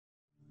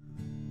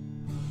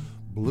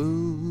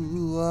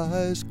Blue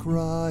eyes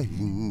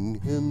crying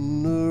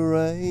in the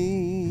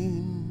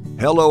rain.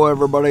 Hello,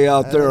 everybody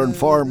out there in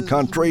farm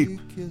country.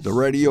 The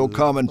radio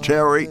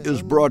commentary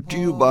is brought to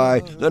you by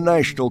the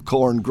National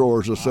Corn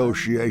Growers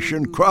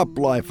Association,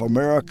 CropLife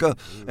America,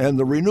 and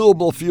the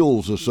Renewable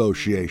Fuels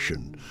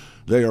Association.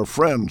 They are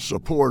friends,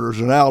 supporters,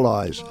 and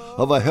allies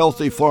of a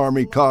healthy farm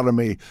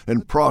economy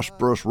in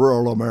prosperous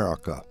rural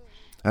America.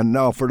 And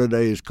now for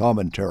today's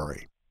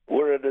commentary.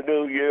 We're in the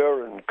new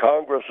year, and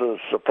Congress is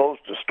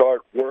supposed to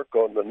start work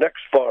on the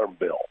next farm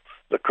bill.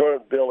 The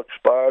current bill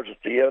expires at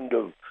the end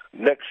of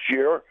next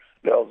year.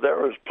 Now,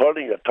 there is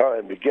plenty of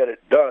time to get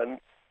it done,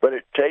 but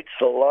it takes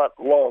a lot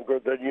longer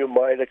than you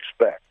might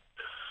expect.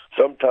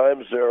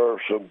 Sometimes there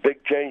are some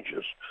big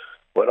changes.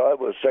 When I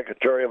was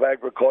Secretary of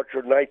Agriculture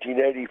in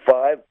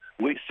 1985,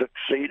 we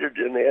succeeded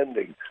in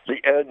ending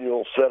the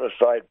annual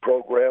set-aside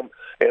program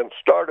and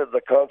started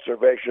the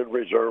Conservation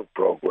Reserve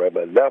Program,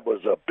 and that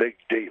was a big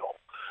deal.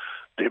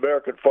 The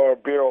American Farm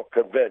Bureau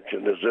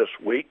Convention is this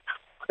week,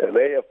 and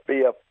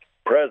AFBF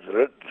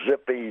President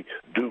Zippy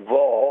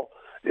Duvall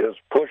is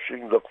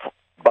pushing the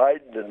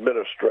Biden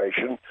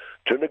administration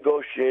to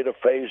negotiate a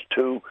Phase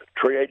 2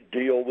 trade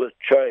deal with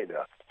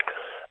China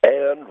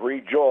and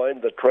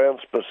rejoin the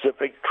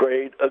Trans-Pacific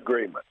Trade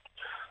Agreement.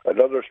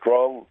 Another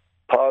strong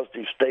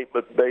positive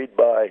statement made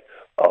by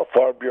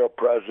Farm Bureau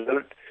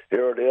President,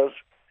 here it is.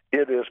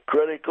 It is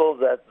critical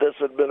that this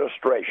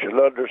administration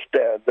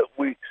understand that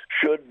we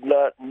should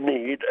not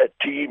need a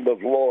team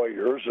of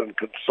lawyers and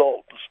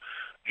consultants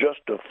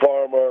just to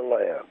farm our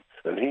land.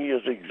 And he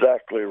is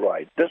exactly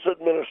right. This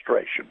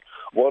administration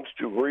wants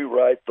to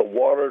rewrite the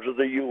waters of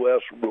the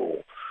U.S.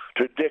 rule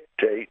to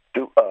dictate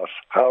to us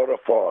how to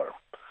farm.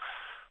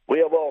 We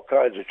have all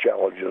kinds of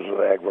challenges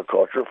in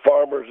agriculture.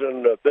 Farmers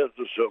in the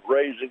business of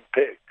raising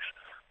pigs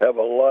have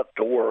a lot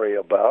to worry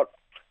about.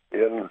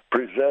 In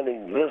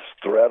presenting this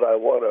threat, I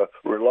want to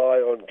rely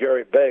on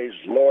Gary Bay's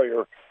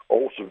lawyer,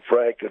 Olson,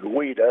 Frank, and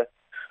Weta.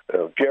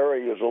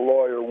 Gary is a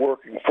lawyer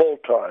working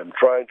full-time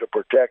trying to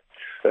protect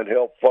and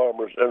help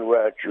farmers and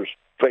ranchers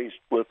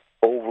faced with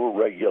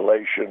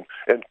over-regulation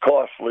and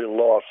costly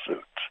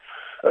lawsuits.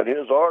 And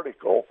his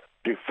article,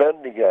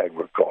 Defending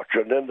Agriculture,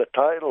 and then the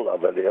title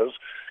of it is,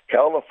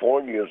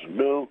 California's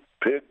New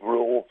Pig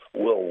Rule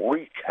Will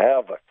Wreak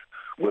Havoc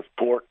with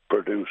Pork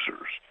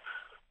Producers.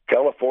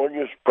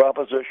 California's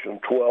Proposition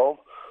 12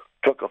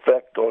 took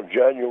effect on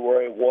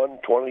January 1,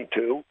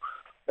 22,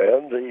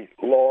 and the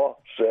law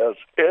says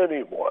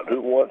anyone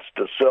who wants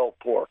to sell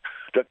pork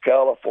to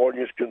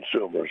California's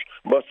consumers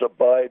must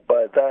abide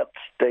by that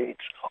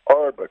state's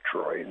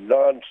arbitrary,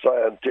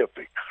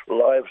 non-scientific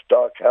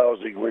livestock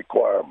housing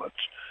requirements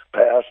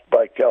passed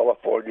by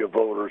California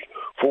voters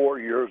 4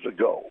 years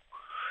ago.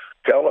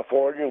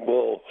 California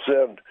will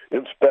send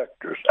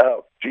inspectors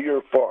out to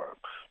your farm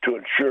to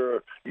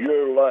ensure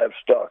your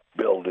livestock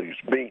buildings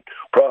meet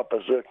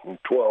Proposition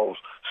 12's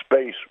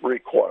space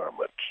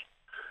requirements.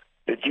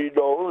 Did you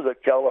know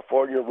that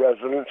California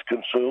residents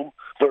consume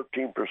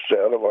 13%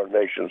 of our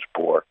nation's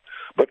pork,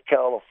 but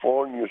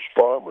California's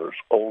farmers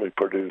only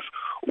produce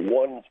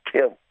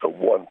 0.1%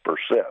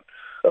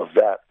 of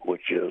that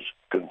which is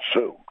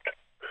consumed?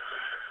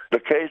 The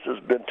case has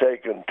been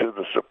taken to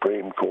the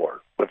Supreme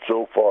Court, but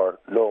so far,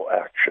 no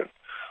action.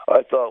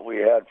 I thought we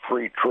had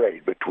free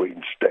trade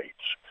between states.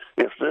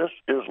 If this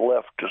is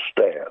left to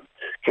stand,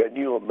 can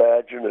you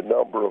imagine a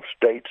number of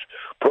states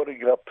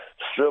putting up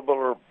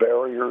similar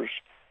barriers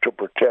to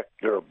protect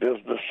their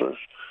businesses?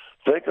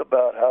 Think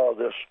about how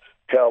this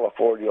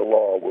California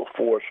law will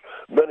force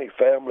many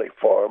family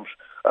farms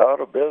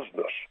out of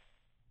business.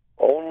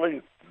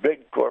 Only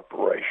big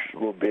corporations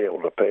will be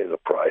able to pay the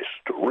price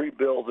to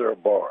rebuild their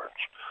barns.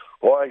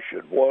 Why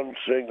should one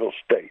single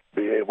state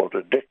be able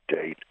to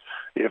dictate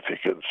if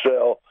it can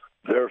sell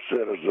their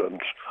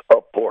citizens